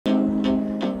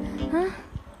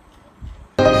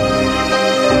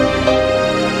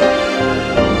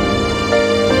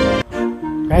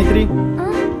காயத்ரி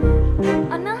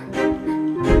அண்ணா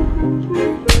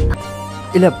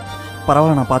இல்ல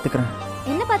பரவாயில்ல, நான் பாத்துக்கிறேன்.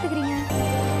 என்ன பாத்துக்கிறீங்க?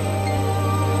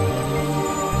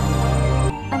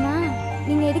 அண்ணா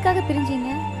நீங்க எதுக்காக பிரிஞ்சீங்க?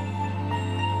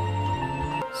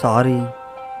 சாரி.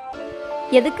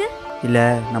 எதுக்கு? இல்ல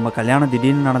நம்ம கல்யாணம்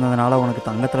திடீர்னு நடந்ததுனால உனக்கு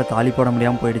தங்கத்துல தாலி போட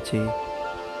முடியாம போயிடுச்சு.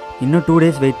 இன்னும் 2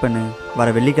 days வெயிட் பண்ணு, வர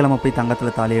வெள்ளிக்கிழமை போய்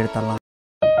தங்கத்துல தாலி எடுத்துடலாம்.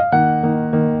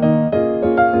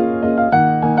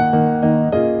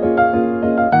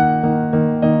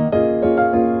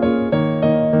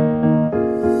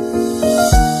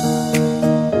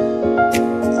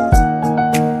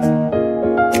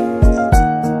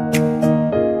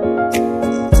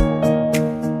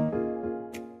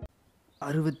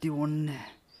 அறுபத்தி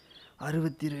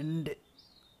 62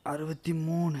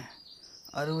 63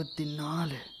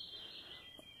 64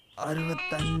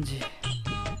 65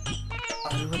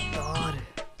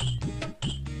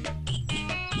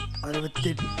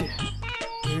 66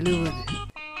 68 70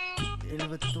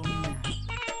 71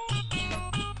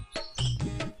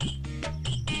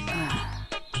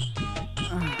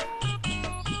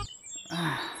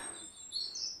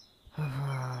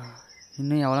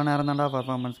 இன்னும் எவ்வளோ நேரம் தான்டா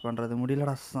பர்ஃபார்மன்ஸ் பண்ணுறது?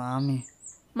 முடியலடா சாமி.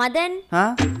 மதன்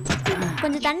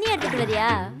கொஞ்சம் தண்ணி எடுத்துட்டு வரியா?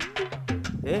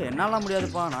 என்னாலாம்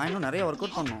முடியாதுப்பா, நான் இன்னும் நிறைய ஒர்க்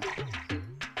அவுட் பண்ணணும்.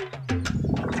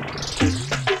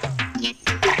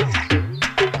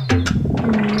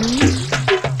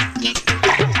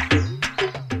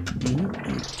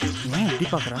 ஏன் எப்படி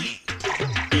பார்க்குறேன்?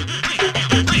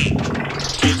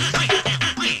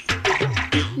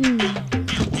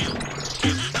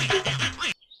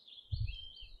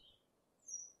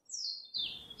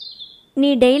 நீ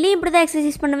டெய்லி இப்படி தான்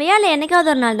எக்ஸசைஸ் பண்ணுவியா இல்லை என்னைக்காவது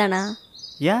ஒரு நாள் தானா?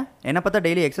 ஏன் என்னை பார்த்தா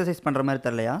டெய்லி எக்ஸசைஸ் பண்ணுற மாதிரி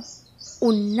தெரியலையா?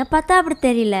 உன்னை பார்த்தா அப்படி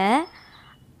தெரியல,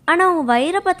 ஆனால் உன்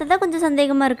வயிறை பார்த்தா தான் கொஞ்சம்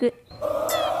சந்தேகமாக இருக்குது.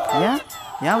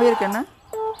 ஏன் வயிறுக்கு என்ன?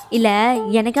 இல்லை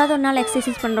என்னைக்காவது ஒரு நாள்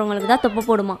எக்ஸசைஸ் பண்ணுறவங்களுக்கு தான் தொப்பை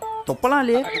போடுமா. தொப்பலாம்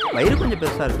இல்லையே, வயிறு கொஞ்சம்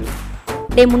பெருசாக இருக்குது.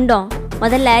 டே முண்டம்,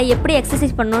 முதல்ல எப்படி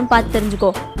எக்ஸசைஸ் பண்ணணும்னு பார்த்து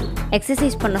தெரிஞ்சுக்கோ.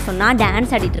 எக்ஸசைஸ் பண்ண சொன்னால்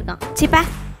டான்ஸ் ஆடிட்டு இருக்கான். சிப்பா,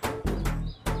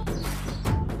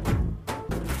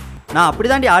 நான் அப்படி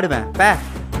தாண்டி ஆடுவேன்.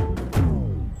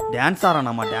 டான்ஸ்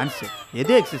ஆடுறானாமா? டான்ஸு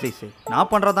எது எக்ஸசைஸு? நான்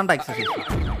பண்ணுறதாண்டா எக்ஸசைஸ்.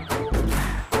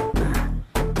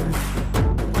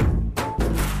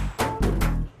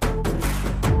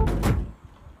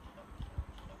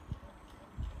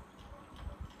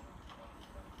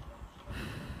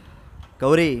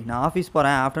 கௌரி, நான் ஆஃபீஸ்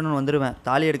போகிறேன், ஆஃப்டர்நூன் வந்துடுவேன்.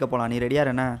 தாலி எடுக்க போகலாம், நீ ரெடியா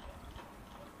என்ன?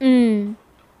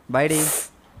 பைடி.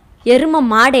 எரும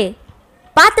மாடே,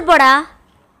 பார்த்து போடா.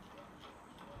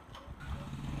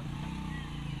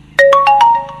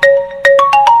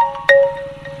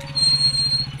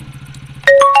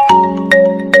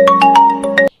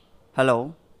 ஹலோ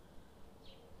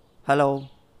ஹலோ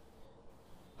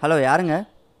ஹலோ, யாருங்க?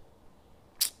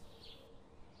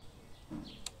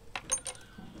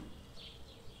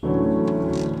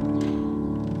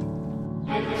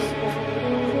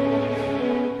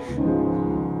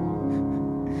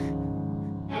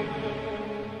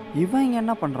 இவன் இங்க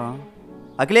என்ன பண்றான்?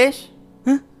 அகிலேஷ்,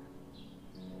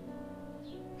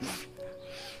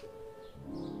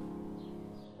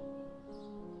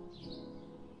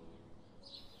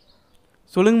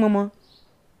 சொல்லுங்க மாமா.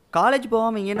 காலேஜ்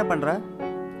போகாமல் இங்கே என்ன பண்ணுற?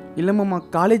 இல்லை மாமா,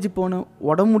 காலேஜ் போனேன்,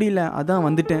 உடம்பு முடியல, அதான்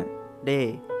வந்துட்டேன். டே,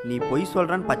 நீ பொய்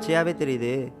சொல்கிறான்னு பச்சையாகவே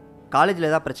தெரியுது. காலேஜில்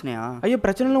ஏதாவது பிரச்சனையா? ஐயோ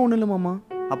பிரச்சனைலாம் ஒன்றும் இல்லை மாமா.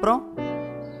 அப்புறம்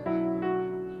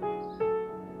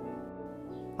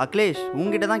அகிலேஷ்,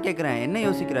 உங்ககிட்ட தான் கேட்குறேன், என்ன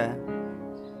யோசிக்கிற?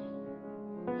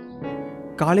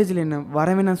 காலேஜில் என்ன வர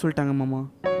வேணான்னு சொல்லிட்டாங்க மாமா.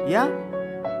 ஏன்?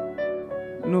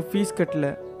 இன்னும் ஃபீஸ் கட்டல,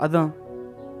 அதான்.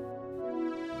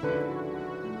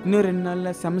 இன்னும் 2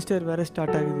 நாளில் செமஸ்டர் வேறு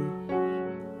ஸ்டார்ட் ஆகுது.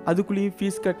 அதுக்குள்ளேயும்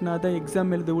ஃபீஸ் கட்டினா தான்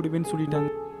எக்ஸாம் எழுத விடுவேன்னு சொல்லிட்டாங்க.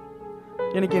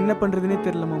 எனக்கு என்ன பண்ணுறதுனே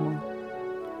தெரில மாமா.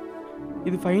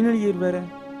 இது ஃபைனல் இயர் வேறு.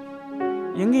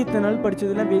 எங்கே இத்தனை நாள்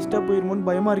படித்ததெல்லாம் வேஸ்ட்டாக போயிருமோன்னு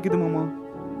பயமாக இருக்குது மாமா.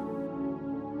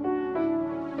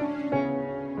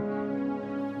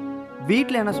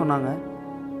 வீட்டில் என்ன சொன்னாங்க?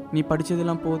 நீ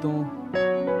படித்ததெல்லாம் போதும்,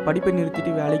 படிப்பை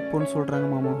நிறுத்திட்டு வேலைக்கு போன்னு சொல்கிறாங்க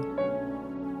மாமா.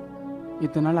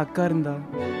 இத்தனை நாள் அக்கா இருந்தா,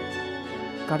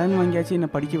 கடன் வாங்கியாச்சு என்னை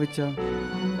படிக்க வச்சா.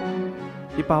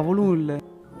 இப்போ அவளும் இல்லை,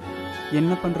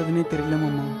 என்ன பண்ணுறதுனே தெரியல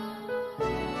மாமா.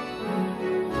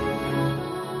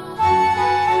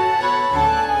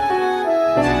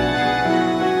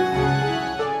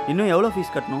 இன்னும் எவ்வளோ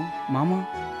ஃபீஸ் கட்டணும் மாமா?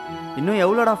 இன்னும்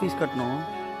எவ்வளோடா ஃபீஸ் கட்டணும்?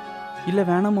 இல்லை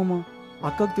வேணாம் மாமா,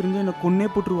 அக்காவுக்கு தெரிஞ்சால் என்னை கொன்னே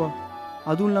போட்டுருவா.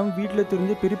 அதுவும் இல்லாமல் வீட்டில்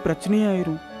தெரிஞ்ச பெரிய பிரச்சனையே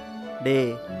ஆயிரும். டே,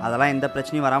 அதெல்லாம் எந்த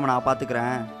பிரச்சனையும் வராமல் நான்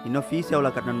பார்த்துக்கிறேன். இன்னும் ஃபீஸ்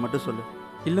எவ்வளோ கட்டணும்னு மட்டும் சொல்லு.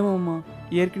 இல்லை மாமா,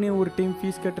 ஏற்கனவே ஒரு டைம்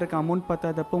ஃபீஸ் கட்டுறக்கு அமௌண்ட்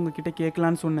பார்த்தாதப்போ உங்ககிட்ட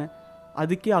கேட்கலான்னு சொன்னேன்.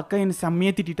 அதுக்கே அக்கா என்னை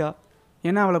செம்மையாக திட்டா.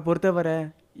 ஏன்னா அவளை பொறுத்தவரை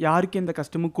யாருக்கும் எந்த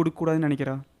கஷ்டமும் கொடுக்கக்கூடாதுன்னு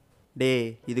நினைக்கிறா. டே,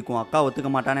 இதுக்கு உன் அக்கா ஒத்துக்க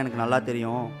மாட்டான்னு எனக்கு நல்லா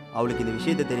தெரியும். அவளுக்கு இந்த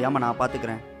விஷயத்தை தெரியாமல் நான்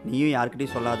பார்த்துக்கிறேன். நீயும்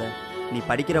யாருக்கிட்டையும் சொல்லாத. நீ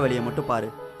படிக்கிற வழியை மட்டும் பாரு.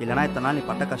 இல்லைனா இத்தனை நாள் நீ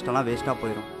பட்ட கஷ்டம்லாம் வேஸ்ட்டாக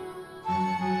போயிடும்.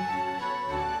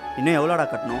 இன்னும் எவ்வளோடா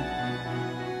கட்டணும்?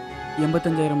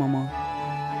 85,000 மாமா.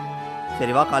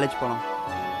 சரி வா, காலேஜ் போகலாம்.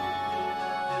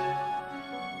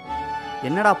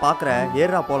 என்னடா பார்க்குற?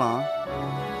 ஏறுடா போகலாம்.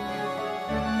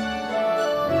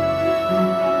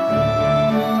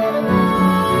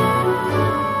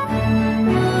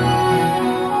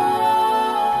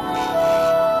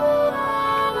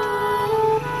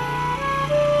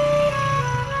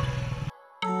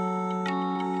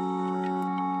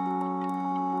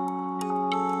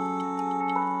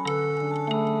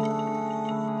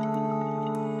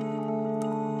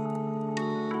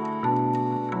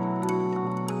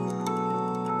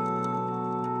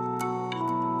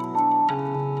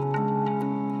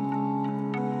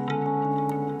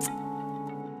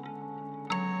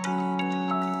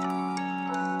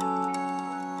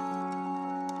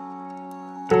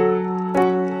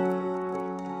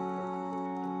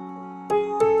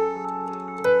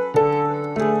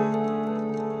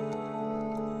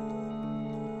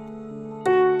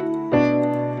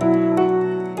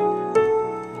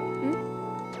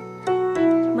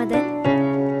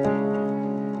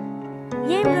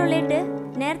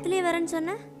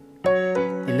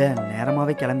 இல்லை,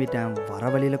 நேரமாகவே கிளம்பிட்டேன். வர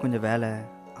வழியில் கொஞ்சம் வேலை,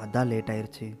 அதான் லேட்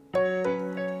ஆயிடுச்சு.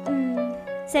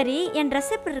 சரி, என்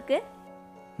ட்ரெஸ் எப்படி இருக்கு?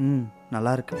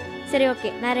 நல்லா இருக்கு. சரி ஓகே,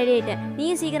 நான் ரெடி ஆகிட்டேன்.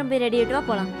 நீயும் சீக்கிரம் போய் ரெடி ஆகிட்டு வா,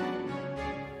 போகலாம்.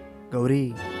 கௌரி,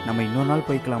 நம்ம இன்னொரு நாள்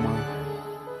போய்க்கலாமா?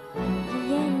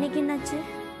 ஏன், இன்னைக்கு என்னாச்சு?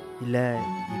 இல்லை,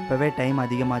 இப்போவே டைம்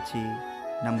அதிகமாச்சு.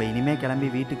 நம்ம இனிமேல் கிளம்பி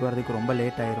வீட்டுக்கு வர்றதுக்கு ரொம்ப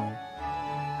லேட் ஆயிரும்.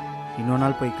 இன்னொரு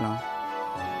நாள் போய்க்கலாம்.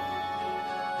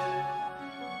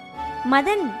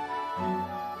 மதன்,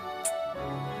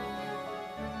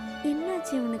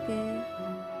 என்னாச்சு உனக்கு?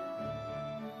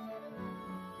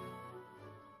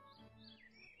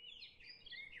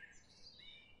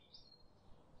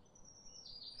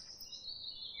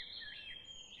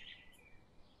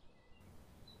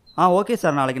 ஓகே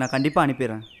சார், நாளைக்கு நான் கண்டிப்பாக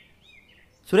அனுப்பிடுறேன்.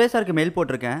 சுரேஷ் சாருக்கு மெயில்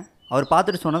போட்டிருக்கேன். அவர்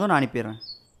பார்த்துட்டு சொன்னதும் நான் அனுப்பிடுறேன்.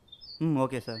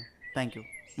 Okay sir, thank you.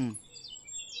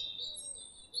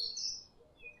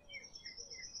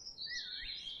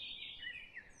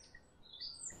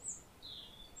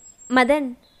 மதன்,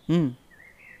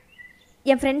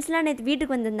 என் ஃப்ரெண்ட்ஸ்லாம் நேற்று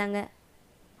வீட்டுக்கு வந்திருந்தாங்க.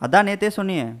 அதான் நேற்றே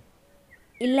சொன்னியே.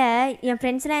 இல்லை, என்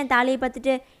ஃப்ரெண்ட்ஸ்லாம் என் தாலியை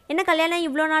பார்த்துட்டு, என்ன கல்யாணம்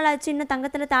இவ்வளோ நாள் ஆச்சு, இன்னும்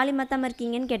தங்கத்தில் தாலி மாற்றாமல்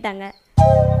இருக்கீங்கன்னு கேட்டாங்க.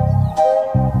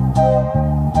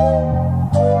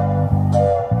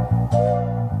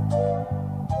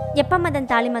 எப்போ மதன்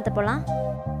தாலி மாற்ற போகலாம்?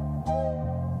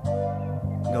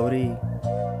 கௌரி,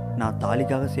 நான்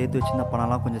தாலிக்காக சேர்த்து வச்சிருந்த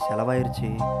பணம்லாம் கொஞ்சம்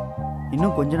செலவாயிருச்சு.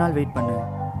 இன்னும் கொஞ்ச நாள் வெயிட் பண்ணு,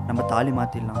 நம்ம தாலி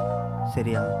மாற்றிடலாம்.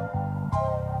 சரியா?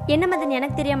 என்ன மதன்,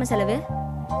 எனக்கு தெரியாமல் செலவு?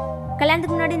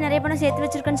 கல்யாணத்துக்கு முன்னாடி நிறைய பணம் சேர்த்து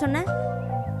வச்சிருக்கேன்னு சொன்னேன்.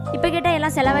 இப்போ கேட்டால்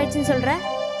எல்லாம் செலவாயிடுச்சுன்னு சொல்கிற.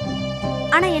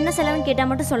 ஆனால் என்ன செலவுன்னு கேட்டால்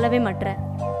மட்டும் சொல்லவே மாட்டேற.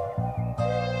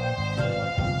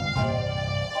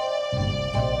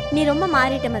 நீ ரொம்ப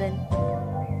மாறிட்ட மதன்.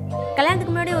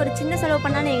 கல்யாணத்துக்கு முன்னாடி ஒரு சின்ன செலவு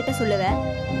பண்ணான்னு என்கிட்ட சொல்லுவேன்.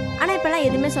 ஆனால் இப்போல்லாம்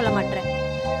எதுவுமே சொல்ல மாட்டேற.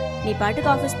 நீ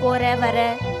பாட்டுக்கு ஆஃபீஸ் போகிற வர,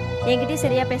 என்கிட்டயும்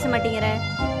சரியாக பேச மாட்டேங்கிற.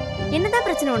 என்னதான்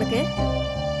பிரச்சனை உனக்கு?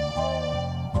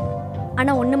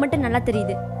 ஆனால் ஒன்று மட்டும் நல்லா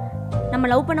தெரியுது, நம்ம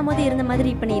லவ் பண்ணும் போது இருந்த மாதிரி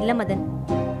இப்போ நீ இல்லை மதன்.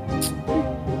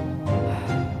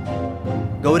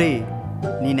 கௌரி,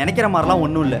 நீ நினைக்கிற மாதிரிலாம்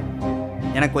ஒன்றும் இல்லை.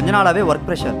 எனக்கு கொஞ்ச நாளாகவே ஒர்க்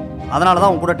ப்ரெஷர், அதனால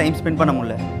தான் உன் கூட டைம் ஸ்பெண்ட் பண்ண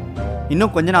முடியல.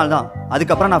 இன்னும் கொஞ்ச நாள் தான்,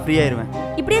 அதுக்கப்புறம் நான் ஃப்ரீ ஆயிடுவேன்.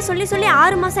 இப்படியே சொல்லி சொல்லி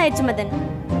 6 மாதம் ஆயிடுச்சு மதன்.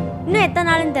 இன்னும் எத்தனை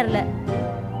நாளுன்னு தெரில.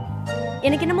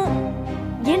 எனக்கு என்னமோ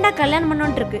ஏண்டா கல்யாணம்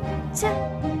பண்ணோன்ட்டு இருக்கு. சே,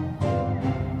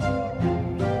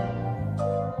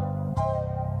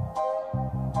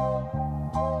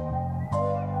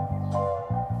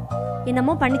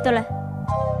 என்னமோ பண்ணித்தொலை.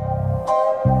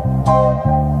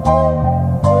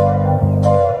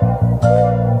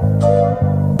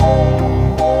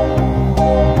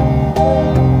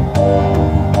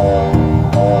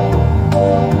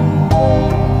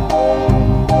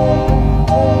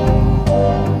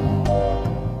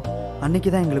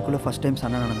 அன்னைக்கு தான் எங்களுக்குள்ள ஃபர்ஸ்ட் டைம்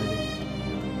சண்டை நடந்தது.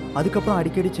 அதுக்கப்புறம்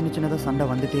அடிக்கடி சின்ன சின்னதாக சண்டை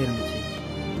வந்துட்டே இருந்துச்சு.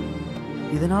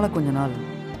 இதனால் கொஞ்ச நாள்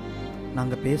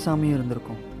நாங்கள் பேசாமையும்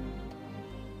இருந்திருக்கோம்.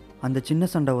 அந்த சின்ன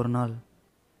சண்டை ஒரு நாள்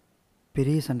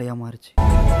பெரிய சண்டையாக மாறிச்சு.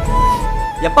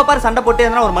 எப்போ பாரு சண்டை போட்டே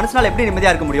இருந்தால் ஒரு மனுஷனால் எப்படி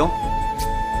நிம்மதியாக இருக்க முடியும்?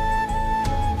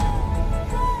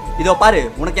 இதோ பாரு,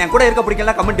 உனக்கு என் கூட இருக்க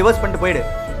பிடிக்கலாம், கம்மி டிவோர்ஸ் பண்ணிட்டு போயிடு.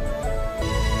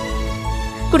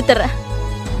 கொடுத்துட்றேன்.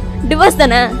 டிவோர்ஸ்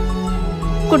தானே?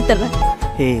 கொடுத்துட்றேன்.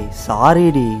 ஹே,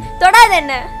 சாரிடி. தொடாத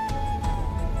என்ன.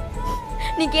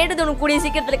 நீ கேட்டது உனக்கு கூடிய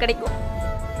சீக்கிரத்தில் கிடைக்கும்.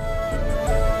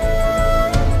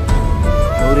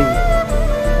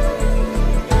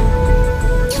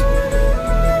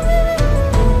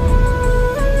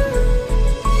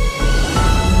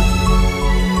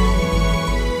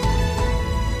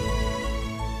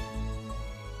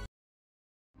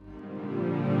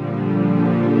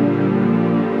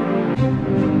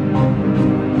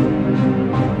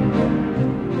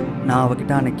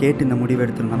 என்னை கேட்டு இந்த முடிவு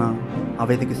எடுத்திருந்தானா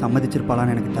அவள் இதுக்கு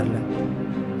சம்மதிச்சிருப்பாளான்னு எனக்கு தெரில.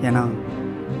 ஏன்னா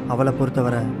அவளை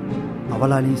பொறுத்தவரை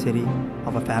அவளாலையும் சரி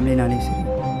அவள் ஃபேமிலினாலையும் சரி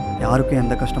யாருக்கும்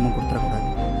எந்த கஷ்டமும் கொடுத்துடக்கூடாது,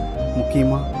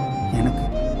 முக்கியமாக எனக்கு.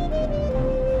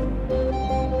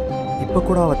 இப்போ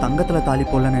கூட அவள் தங்கத்தில் தாலி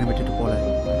போடலன்னு என்னை விட்டுட்டு போகல.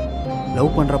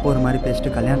 லவ் பண்ணுறப்போ ஒரு மாதிரி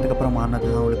பேசிட்டு கல்யாணத்துக்கு அப்புறம் மாறினது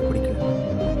தான் அவளுக்கு பிடிக்கல.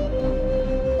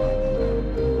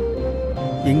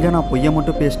 எங்கே நான் பொய்யை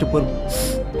மட்டும் பேசிட்டு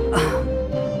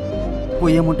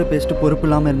பொறுப்பு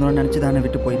இல்லாமல் இருந்தோன்னு நினச்சி தான் என்னை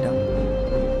விட்டு போயிட்டான்.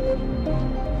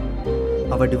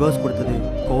 அவள் டிவோர்ஸ் கொடுத்தது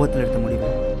கோவத்தில் எடுத்த முடிவு.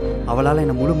 அவளால்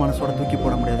என்னை முழு மனசோட தூக்கி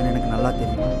போட முடியாதுன்னு எனக்கு நல்லா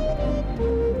தெரியும்.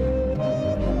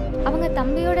 அவங்க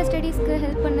தம்பியோட ஸ்டடீஸ்க்கு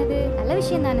ஹெல்ப் பண்ணது நல்ல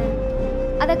விஷயம் தானே.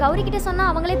 அதை கௌரிக்கிட்ட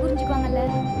சொன்னால் அவங்களே புரிஞ்சுக்குவாங்கல்ல.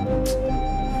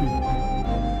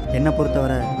 என்னை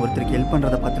பொறுத்தவரை ஒருத்தருக்கு ஹெல்ப்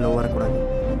பண்ணுறதை பார்த்து லவ் வரக்கூடாது.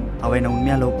 அவள் என்னை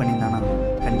உண்மையாக லவ் பண்ணியிருந்தானா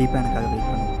கண்டிப்பாக எனக்காக வெயிட்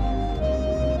பண்ணுவான்.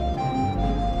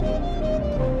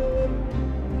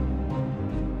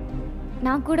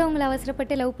 நான் கூட உங்களை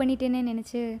அவசரப்பட்டு லவ் பண்ணிட்டேன்னு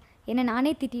நினச்சி என்னை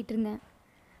நானே திட்டிகிட்டு இருந்தேன்.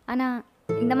 ஆனால்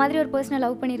இந்த மாதிரி ஒரு பர்சனை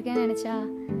லவ் பண்ணியிருக்கேன்னு நினச்சா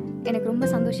எனக்கு ரொம்ப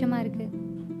சந்தோஷமாக இருக்குது.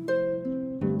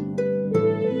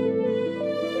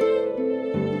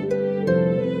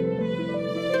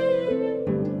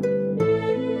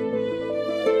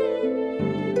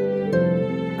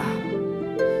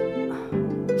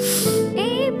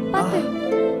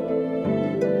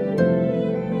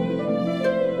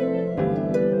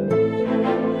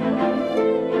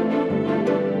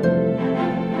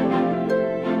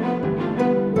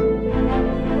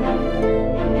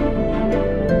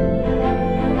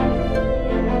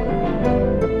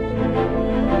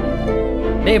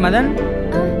 டேய் மதன்,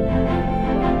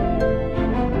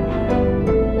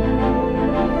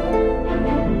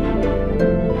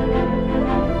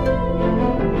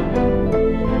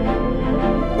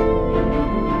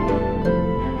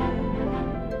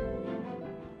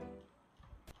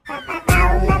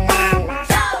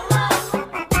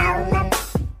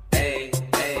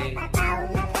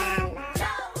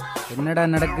 என்னடா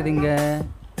நடக்குதுங்க?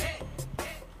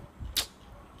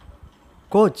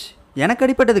 கோச், எனக்கு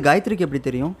அடிப்பட்டது காயத்ரிக்கு எப்படி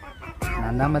தெரியும்?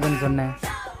 நான் தான் மதன் சொன்னேன்.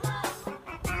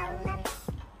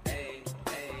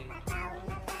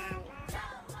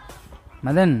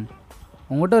 மதன்,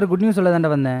 உங்கள்கிட்ட ஒரு குட் நியூஸ் சொல்ல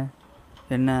தாண்டா வந்தேன்.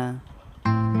 என்ன?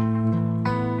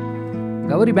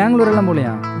 கௌரி பெங்களூரெல்லாம்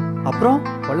போலையா? அப்புறம்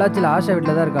பொள்ளாச்சியில் ஆஷா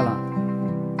வீட்டில் தான் இருக்கலாம்.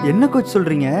 என்ன கோச்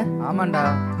சொல்கிறீங்க? ஆமாண்டா,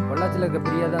 பொள்ளாச்சியில் இருக்க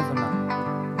பிரியா தான் சொன்னான்.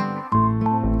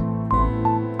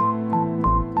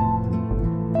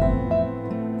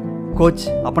 கோச்,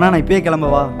 அப்பனா நான் இப்பயே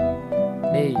கிளம்பவா?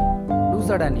 டேய்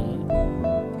லூசாடா நீ.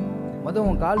 மொதல்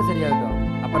உன் கால் சரியாகட்டும்,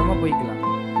 அப்புறமா போய்க்கலாம்.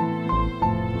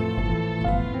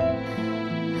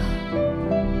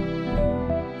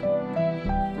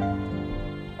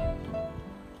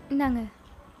 இந்தாங்க.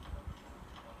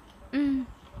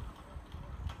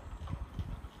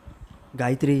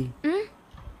 காயத்ரி,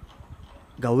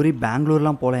 கௌரி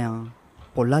பெங்களூர்லாம் போலையாம்,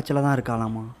 பொள்ளாச்சியில் தான்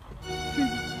இருக்காளாமா.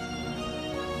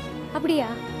 அப்படியா?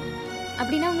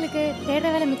 அப்படின்னா உங்களுக்கு தேடுற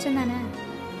வேலை மிச்சம் தானே.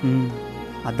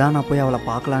 அதான் நான் போய் அவளை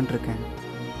பார்க்கலான் இருக்கேன்.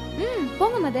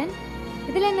 போங்க மதன்,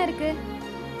 இதில் என்ன இருக்கு?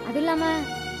 அதுவும் இல்லாமல்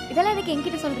இதெல்லாம் எதுக்கு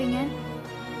என்கிட்ட சொல்கிறீங்க?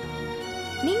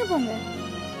 நீங்கள் போங்க.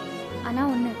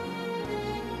 ஆனால் ஒன்று,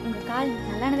 உங்கள் கால்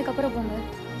நல்லானதுக்கப்புறம் போங்க.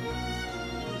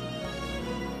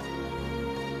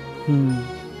 ம்,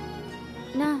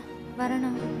 நான்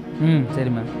வரேண்ணா.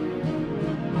 சரிம்மா.